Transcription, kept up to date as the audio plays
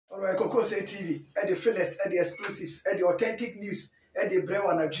Kotoko TV, the fillers, the exclusives, the authentic news, the brand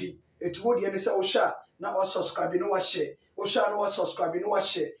energy. It would yen say Osha, now or subscribe, no one share. Osha no one subscribe, no one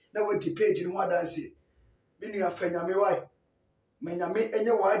share. Now with the page in one dance. Bini ya fenya me why? Menyame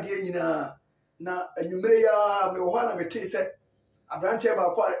enye why dear na enyumreya me ohana me te say abranche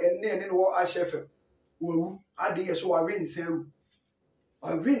ba kwa enne wo a chef wu ade yeso wa wensen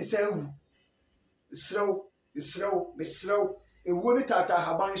wu Israel ewu ni tata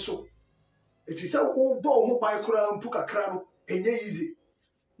haban so eti se wo bo ho ban kura mpu kakra no enye easy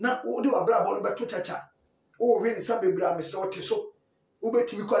na wo de wabra bo no beto chacha wo wensa bebra me se wote so wo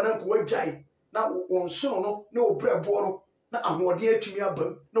betimi kwa na nko wagyae na won so no na wo bra bo no na ahode atumi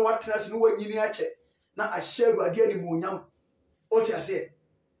abam na watena se no wanyini ache na ahye awade ani muonyam ote ase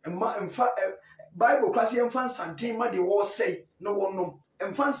emfa Bible class yemfa santen ma de wo sei no wonnom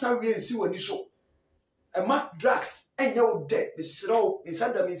emfa san wi ensi wani so ema drugs enya wo de besro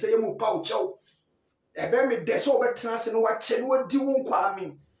insada me say mu pa wo chew ebe me de so betena se no wache no wadi wo nkwa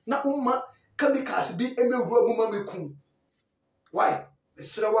amin na umma chemicals bi emewura mu ma mekum why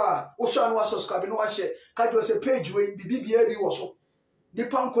besro wa wo so anu subscribe no wa share ka jo se page we bibia bi wo so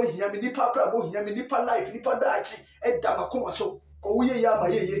nipa nko hia me nipa pra bo hia me nipa life nipa daachi eda makoma so ko wo ye ya ma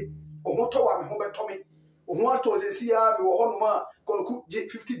ye oho to wa me ho beto me oho ato ze si ya me wo ho no ma ko ku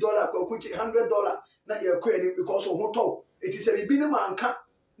 $50 ko ku $100 na ye ko ani because oho to eti se bibi ne manka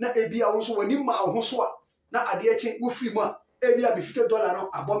na ebia wo so wani ma ho so a na ade echi wo free mu a ebia be $50 no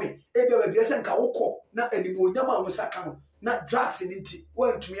abome ebia ba bia se nka wokọ na animu onyama amusaka no na drugs ni nti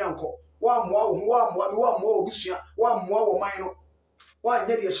wantumi anko wa moa wo ho wa moa obusua wa moa wo man no wa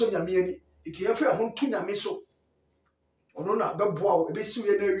nya de so nyame ani eti ye fra ho ntu nyame so ono na beboa wo ebe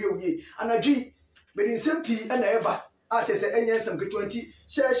siwe na wie anadwi me din sempi na eba a che se enye nsem ke 20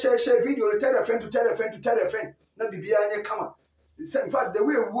 share video tell a friend na bibia anye kama in fact the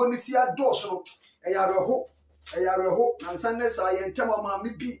way wo ni si ados no eyareho na nsanne sa ye ntema ma mi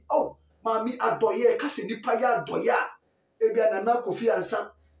bi ma mi adoye kase nipa ya adoya ebia na kofi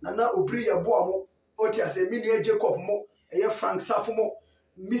ansa na obri ya boa mo oti ase mi ni Jacob mo eye Frank Safo mo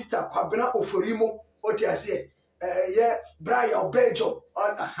Mr Kwabena Oforimo oti ase ye Brian Belgium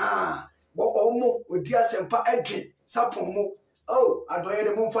wo omo odi asempa edwin sapon mo adoye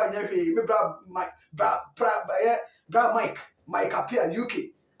de mo fa nya hwe me bra Mike apia UK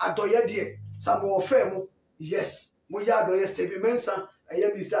adoye de samo ofe mo yes mo ya adoye Stevie Mensa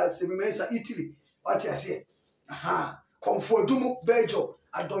Mr Stevie Mensa Italy what you say Comfortumo Belgium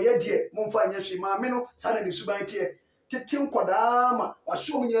adoye de mo fa nya hwe ma me no sa na ni suban tie tete nkoda ma wa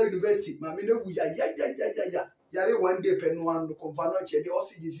show mo nya university ma me na wu ya yare one day pen one konfa no che de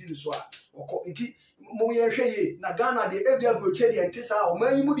oxygen sin so a okọ nti mo ye hwe ye na Ghana de ebia broche de ntisa o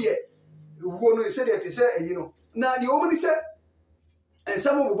manyimu de wo no se de te se eyi no na de o mo ni se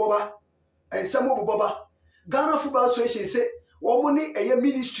ensamo boboba Ghana Football Association se wo mo ni eye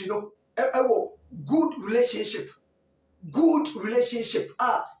ministry no ewo good relationship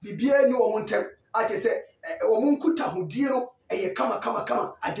bibia ni wo mo ntem a ke se wo mo nkuta hodie no eye kama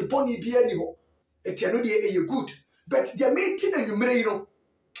adeboni bia ni ho etiano de eye good but the meeting and you know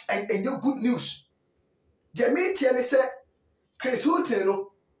and your good news the meeting ne say Chris Hilton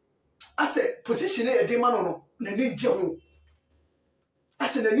no as a position e de man no na ni je ho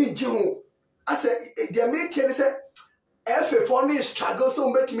as na ni je ho as the meeting ne say FA for me struggle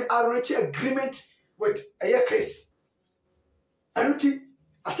so make me reach agreement with Chris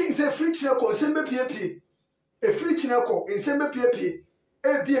I think say free china ko sembe pie e free china ko sembe pie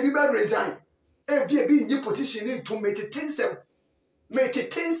e bi resign be in position into metetinsem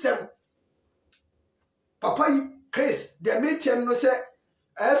papa Chris the meeting no say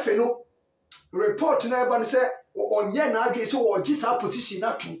efe no report na eba no say onye na age so wo gisa position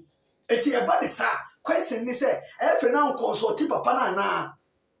na tu eti eba de sa question ni say efe na consult papa na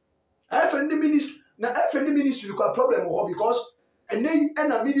efe ni ministry ko problem ho because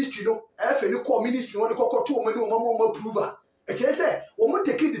na ministry no efe ni ko ministry won de kokoto o mo approval e kire say wo mo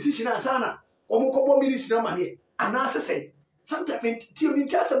take decision ansana omukobo ministry na mane anase say sometimes team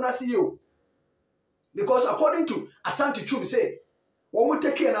interest na see you because according to Asante Chum say wo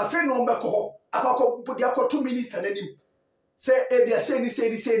take na friend no mbeko akako bodi akoto minister nanim say ebia say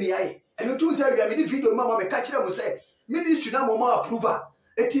ni ai enu tun say we me video mama me ka kire mo say ministry na mo approval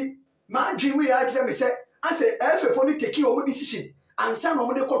eti ma dream we ya kire me say ase FFO ni take o decision ansa no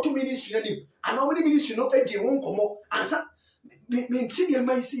mo de koto ministry nanim ana mo ministry no edi ho nkomo ansa me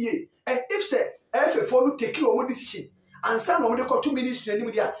mai see and if say FFO no take your decision and some of the court ministry and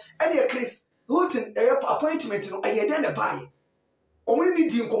media any Chris Hilton appointment no aye dey na buy o mo ni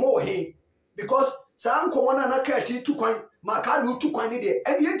di nkomo he because sa nkomo na na ka ti tu kwan ma ka do tu kwan ne de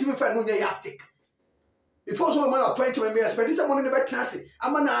e de ntimi fa no nya yastic before so man appointment me expect someone ne betra se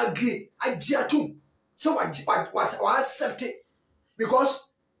ama na agree agia tum so wa accept it because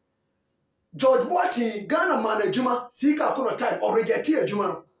George Boati Ghana man adwuma sika kono time or reject adwuma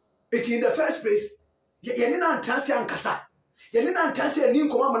no it in the first place ye ne na ntase ankasa ye ne na ntase ani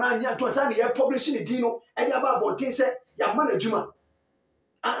nkoma mana anya to say na ye publishing the dino e dey about bontin say ya man adwuma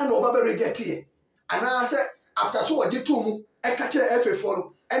and oba be reject ye ana say after so oje to mu e ka kire FF4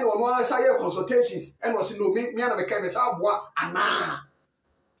 no and ono say consultations and was no me na me kai me say aboa ana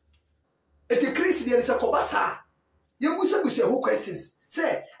it increase there is a kobasa ye busa who questions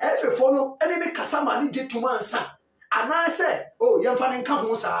say FF4 no ene ne kasama ni je to mansa ana say oh ye fa ne nka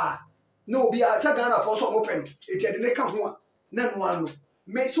ho sa no be a Ghana for some open it had ne ka ho na no ano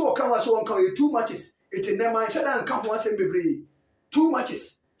me so ka wa so nka ye too matches it ne man shada nka ho asem bebre too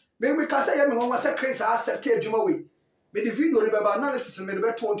matches me ka say ye me won say Chris accept adwuma we me the video ne baba analysis me be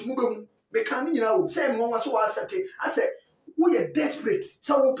to ntu mu be hu me kan ni nyina wo say me won so accept I say we are desperate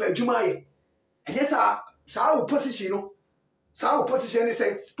so wo pa adwuma ye and yes sa wo position no sa wo position ni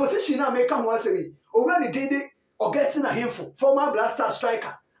say position na me ka ho asem already did Augustine Ahemfo former Blaster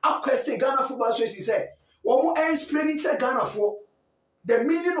striker a question Ghana Football Association said one more explaining to Ghana for the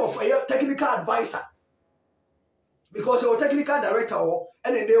meaning of a technical advisor because your technical director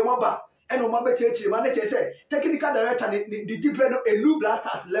and then they were and on my better manager said technical director the different a new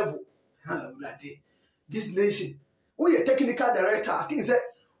Blasters level this nation we a technical director I think say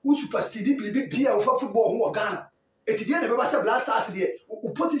who supersede be of football who Ghana it did never Blasters there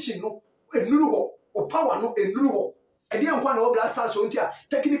opposition no a new or power no a new and then one of Blasters on here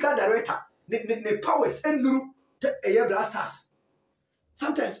technical director ne powers and new a Blasters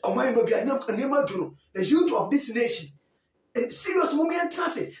sometimes on my be a name the youth of this nation and serious moment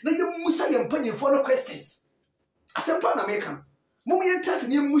trust na you musa yem panyin for no questions asempa na make moment trust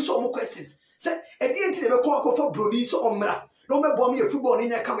ni musa mo questions say e dey enti be call for broni so omra no me bom ye football ni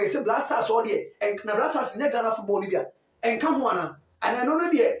nya come say Blasters all there and na Blasters nya Ghana football ni bia and come one and I know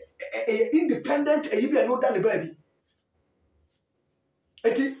there independent e bia no da ne baby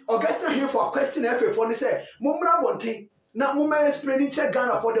eti Augustine here for a question FF4 ni say momra bonten na moma explaining check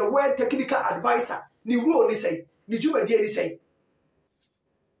Ghana for the word technical advisor ni rule ni say ni juma die ni say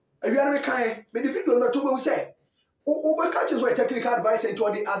awiare me kan me the video na to be say o be catch so technical advisor into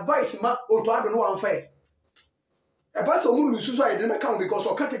the advice ma o to ado no wan fair e pass o mu lusu so I dey make am because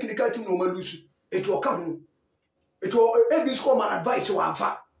o ka technical team no ma lusu it will come it will be score man advice wan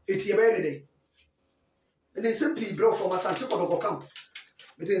fa it ye be any day and then simply bro from Asante Kotoko camp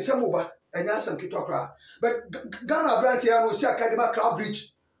me dey say mo ba enya asam kitokra but Ghana branch here no see academy crowd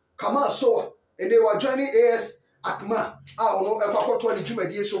bridge come on so and they were joining AS Akma no ekwakoto ni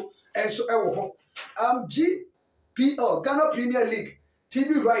dwumadie so enso ewo ho GPL Ghana Premier League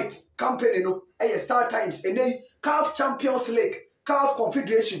TV rights company no Star Times and then CAF Champions League CAF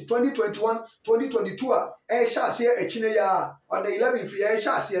Confederation 2021-2022 Eish ase echine ya on the 11th free Eish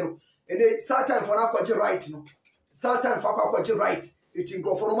ase no and then Star Time for na kwaje right no Star Time for kwaje right it in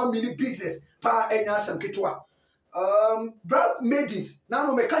no mini business pa enya asam kitwa Black maidens now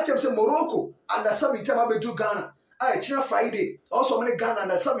no me catch them say Morocco under 17 abedu Ghana China Friday also many Ghana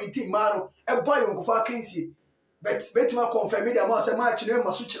under 17 man e boy won go for akensie but betima confirm me the amount say match no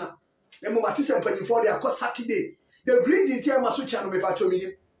maso China e mo matise mpanyifo dey akọ Saturday the reason tie maso China no me pacho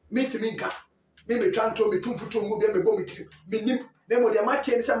minim mitimi nka me twanto me tumfuto ngo be me bo mitiri minim na mo dey match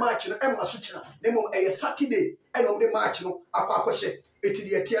ni say match no e maso China na mo e Saturday e no dey match no akọ hye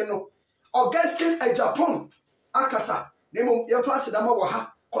etidi etie no Augustine Japan akasa nemo yemfa sedama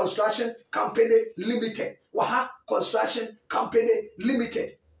waha construction company limited waha construction company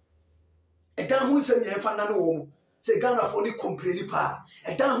limited edan hu nsem yemfa nane wo mu se Ghana for ni complain pa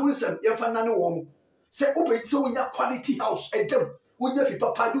edan hu nsem yemfa nane wo mu se obeti wonya quality house edem wonya fi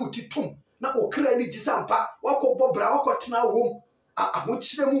papa de utitum na okra ni gisampa wakobɔ bra wakɔtena wo mu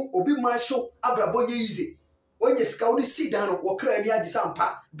ahokyere mu obi manso abrabɔ nye easy onye sika wo si dan no okra ni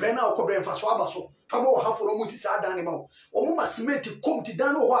agisampa bre na okɔbrɛ mfa so aba so fama wo hafo no mu si sa dan ne ma wo ma cement kom ti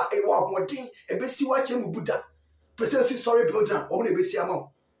dan no ho a e wo ahoden e besi wa che mu buda pese si story building wo na e besi ama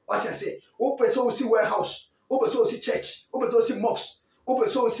wo acha say wo pese wo si warehouse wo pese wo si church wo pese wo si mosque wo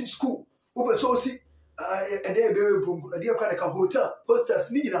pese wo si school wo pese wo si e dey be bom e dey kwa ka hotel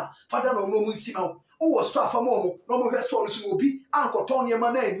hostels ni nyina fada no mu si ma wo store fama wo no mo hwe store no so obi ankoton ne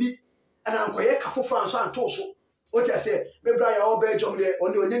ma na ani ana ankoye ka fo France anto so o ti say me bra ya o Belgium de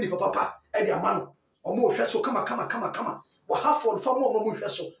onye ni papa e dey ama no omo hwe so kama wa hafon fa mo hwe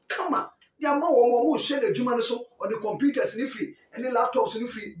so kama dia ma wo mo hwe na djuma no so o the computers ni free any laptops ni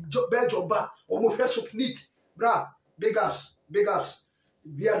free Belgium ba omo hwe so neat bra big ups.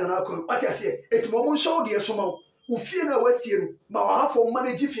 We are not what I say. It moment show the Somo. Who fear no Westian, ma half for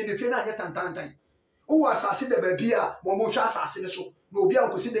manage if you feel yet and time. Who was assassin the baby, Momosha assassin so. No be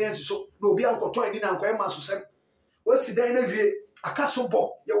uncle see the answer so. No be uncle toy in Uncle Masu. What's the day a castle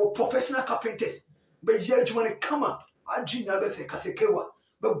ball? You were professional carpenters. But yet you want to come up. I dream never say Casekewa.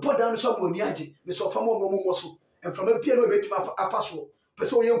 But put down someone Yaji, Miss Ofamo Momosu, and from a piano bit a password.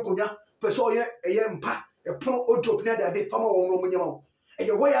 Peso young Kunya, Peso a young pa, a pro or drop near the Famo Momo. And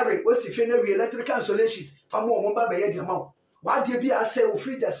your wiring was if you know electrical installations from more mobile by the amount. Why do you be a sale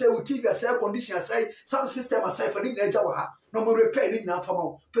free the sale TV, a sale condition aside, some system aside for Nina Jawaha, no more repair Nina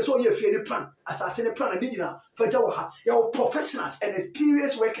Famo, Peso ye fear the plan, as I send a plan and Nina for Jawaha, your professionals and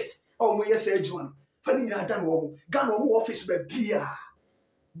experienced workers, or more say one. For Nina done one, gun no more office by beer.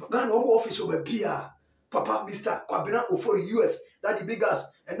 Gun no more office over beer. Papa, Mr. Kwabina for US, that the big ass,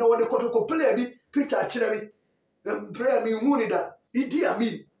 and no one the Kotoko play me, picture cherry, prayer me Munida. Idi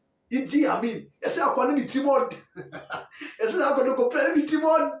Amin. Yes, I call him Timon. Yes, I go to compare with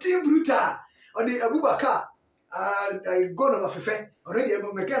Timon, Tim Bruta. On the Abubakar, I go on my fefe. Already, I'm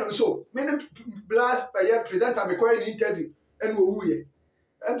a mechanic. So, many blast by your presenter requiring interview. And who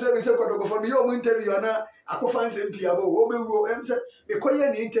I'm saying, go for me, your interview. I go find some people. I'm saying,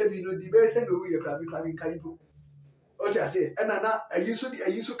 require an interview. No, the best and we are crabbing Kaibu. What I say, and I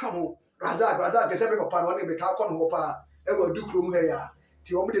used to come home. Razak, because every papa wanted to talk on Hopa. Ever do room here.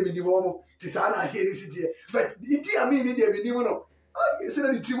 Tiom de minimum, Tisana here city. But it I mean in the minimum. I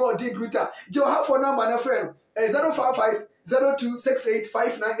said the Timor de Bruta. Joe have for number and a friend. 055 0268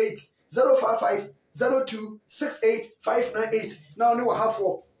 598 055 0268 598. Now no have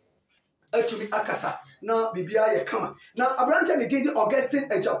for Etumi Akasa. Now Bibia come. Now Abraham did Augustine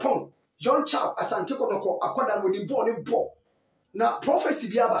and Japan. John Chap Asante Kotoko Akwada when born in Bo. Now prophecy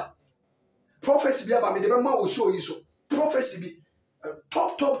biaba me the man will show you so. Prophecy be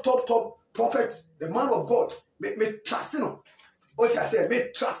top prophet, the man of God. Me trust him. What I say, me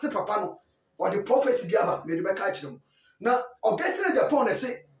trust Papa no. Or the prophecy be about me the catch them. Now, Augustine Japan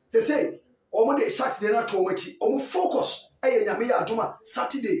they say, omo de shacks de na to omochi. Omo focus nyame aduma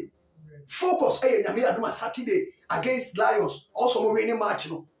Saturday. Focus nyame aduma Saturday against Lions. Also mo winning match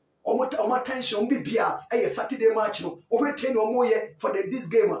no. Omo tension be bia Saturday match no. Omo train omo ye for this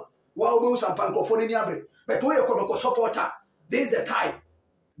game. Wow, we some panko ni abre. But we Kotoko supporter. This is the time.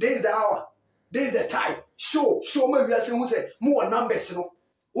 This is the hour. This is the time. Show me we are saying who say more numbers no.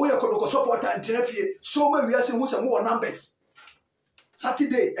 We Kotoko supporter and tenefie. Show me we are saying who say more numbers.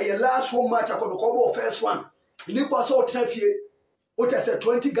 Saturday last home match Kotoko first one. Ni kwa so tenefie. O say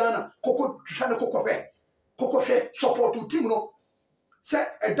 20 Ghana. Koko tshana Koko support to team no. Say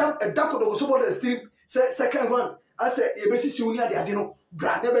a Kotoko supporter stream. Say second one. I say ebesi si unia de ade no.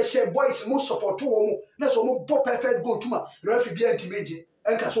 Bra never share boys mo support to wo mo na so mo bo perfect goal tuma referee bi antimeje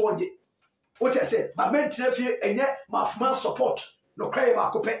enka so wonye what I say but men trafie enye maf support no cry ba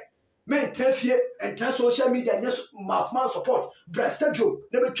ko pe men trafie enta social media enye maf support bra stadium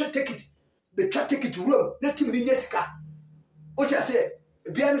never try take it the try take it room na team ni nyesika what I say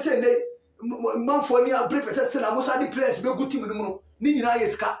bia ne say ne man for ni abre pese se na mo sa di players be go team ni mu no ni nyina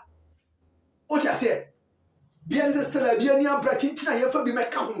yesika what I say bien stella bien ni abra tintina ye fa bi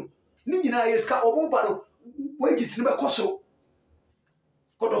meka ho ni nyina ye ska obo ba no wages ni be koso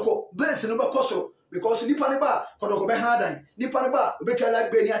Kotoko bless no be koso because nipa ne ba Kotoko be hardan nipa ne ba obetwa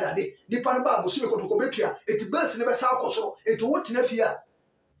like be ni adade nipa ne ba bosu be Kotoko betwa eti bless ne be sa koso eti wotina fia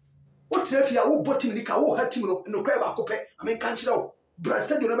wo botim ni ka wo hatim no kra ba kopɛ amen kan kyerɛ wo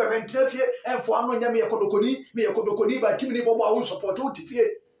brasta do no be hwentina fie enfo ano nya me ye Kotoko ni ba tim ni bobo a wo support wo tifie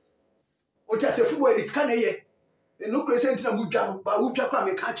o ta se football is kan ye no crescent na mudwa ba wutwa kwa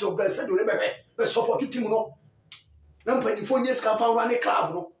me ka kyerɛ brasta do no be support tim no na mpanifo nye ska fa wa ne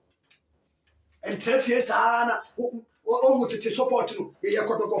club no entrafie saa na o mutete support no ye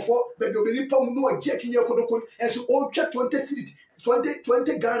Kotokofo be obeni pam no agye tinye Kotoko enso o twa 20 cedis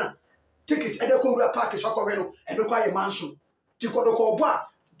 20 Ghana ticket edeko ura park shakore no eno kwa ye manso ti Kotoko obo a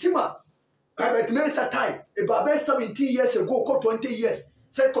tima Herbert Mensah time about 17 years ago ko 20 years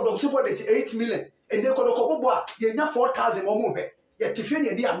say Kotoko support is 8 million and then Kotoko obo a ye nya 4,000 omo hwe ye tifie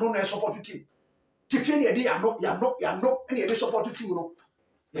ne dey ano na support team tifie ne dey ano ya no na ye dey support team no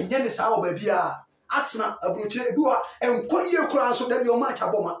ye nya ne saa oba bia asna abrochire ebiwa enkoye kura so da bi o match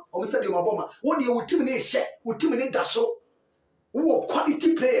aboma o mse de o aboma wo de wo team ne hye wo team ne da so wo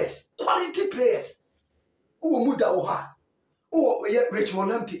quality players wo muda wo ha wo ye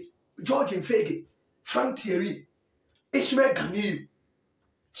Richmond Lamptey George Mfege Frank Thierry Ishmael Ganiyu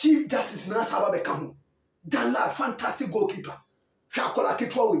Chief Justice na saba be ka ho Danlad fantastic goalkeeper Shakola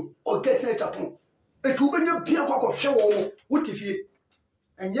Kitwawe Augustine Japan It will be your beer cock of show. What if you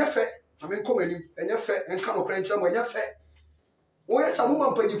and your fat? I mean, come in and your fat and come of French when you're fat. Oh, yes, some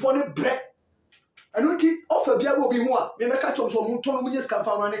woman pay you for the bread. And don't it offer beer will be one. May make a chance from Montonius can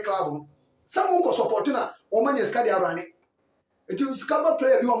find a club. Someone was supporting a woman is carrying. It is scabber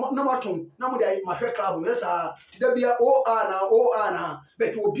player, you are not my club. Yes, to be a Anna,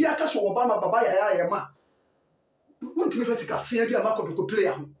 but will be a castle Obama Babaya. Won't me fancy a fear be a Kotoko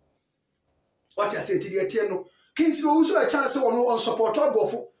player. What I say to the Etienne. Kings also a chance on support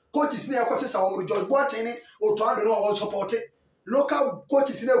or coaches near coaches on George Boateng or to other no one support it. Local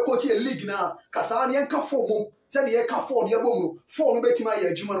coaches in a coaching league now, Casani and Cafomo, said the Cafor, the Abomo, 4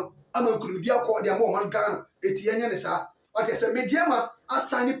 Betimaya Jimano, Aman could be a court, the Amon Ghana, Etienne. What I said, Mediama, a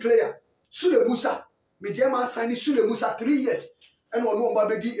signing player, Sule Musa, Mediama signing Sule Musa 3 years. And one more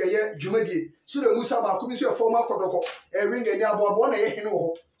baby a year, Jumedi, Sule Musa, Bakumis, former Kotoko, a ring and Yabo, 1 year,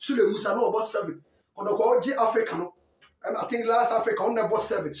 Sule Musa, no about 7. Kotoko, G African, and I think last Africa on the boss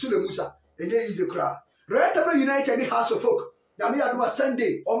 7, Sule Musa, and here is the crowd. Retable United in House of Folk. Now, me, I do a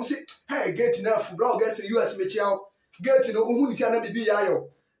Sunday, or say, hey, get enough, bro, get the US Mitchell, get to the Umunitiana BBIO.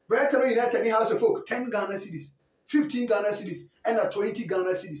 Retable United in House of Folk, 10 Ghana cities, 15 Ghana cities, and 20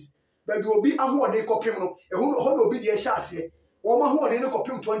 Ghana cities. But you will be a more day copy, and who will be the chassis. One more than a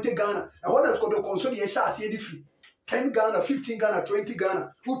copy 20 Ghana, and one that's got to console the chassis free. 10 Ghana, 15 Ghana, 20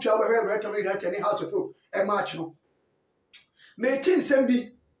 Ghana, who travel here right away that any house of folk, and march no. May tin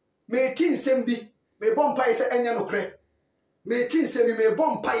sembi, may bomb pie say enya no cre. May tin sembi, may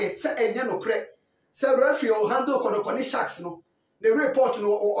bomb pie say enya no cre. Say referee or handle Kotoko sharks no. The report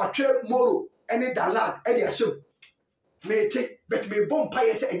no or Imoro, any Danlad, any assume. May take, but may bomb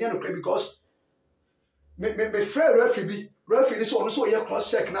pie say enya no cre because me friend referee this one so here cross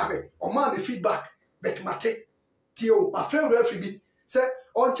check now or man the feedback but mate tio my friend referee say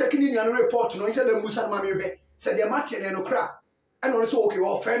on checking in your report no instead of Musa mama be say the mate no cra and also okay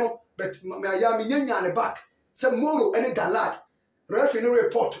well friend but me ya me nyanya ne back say Moro any Danlad referee no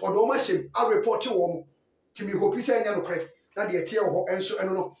report or do machine I report to wo ti me hope say nya no cra na de tie ho enso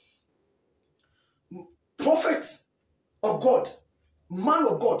eno no prophets of God, man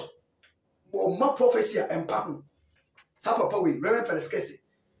of God or my prophecy and pattern. Sa papa we Reverend Felix Kese.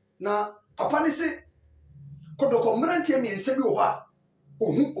 Na papa ni se Kotoko mrantie mi ense bi wo ha.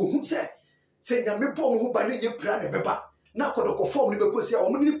 Ohun se nyame bom ho ba ne nye pra na beba. Na Kotoko form ni bekosi a o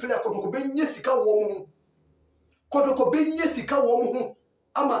ni player Kotoko benye sika wo mo. Kotoko benye sika wo mo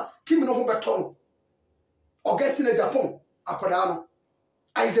ama team no ho beto no. Augustine na Japan akoda no.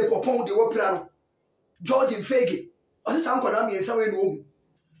 Isaac Opon de wo pra no. George Mfege. O se sam koda mi ensa we no.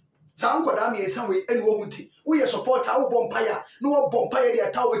 Sam koda mi ensa we enu wo nti. We supporter wo bompire. No wo bompire dey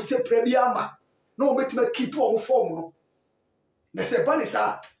atawo we say premier ama. No we betima keep wo form no. Na se bani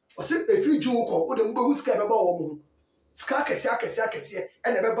sa o se efiri ju ko wo de mbe hu ska beba wo mo. Ska akese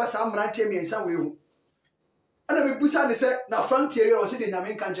e na beba sam mrantie mi ensa we hu. Ana me busa ne se na frontier o se de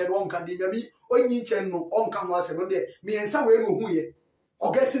nyame nka nche do nka de nyame onyi nche no onka ho ase no de mi ensa we no hu ye.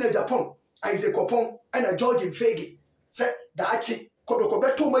 Augustine Japan, Isaac Opon and George Mfege. Say daachi Kotoko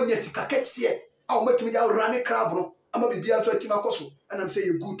beto manya sika kese a o metumi da rane crab no ama bibia so atima koso and I'm say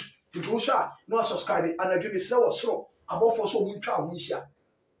you good you sha no subscribe and adwene sre wo soro abofo so mu ntwa ho nhia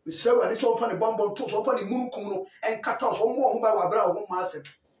me sre wa ne so mfa ne bombon to so mfa ne munukum no enkata so mo ho ba wa bra ho ma asem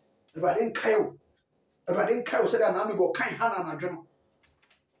Ibrahim say that na me go kan hana na adwene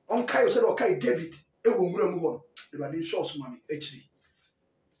on kai say do kai David e wo ngura mu ho no Ibrahim show so mami echiri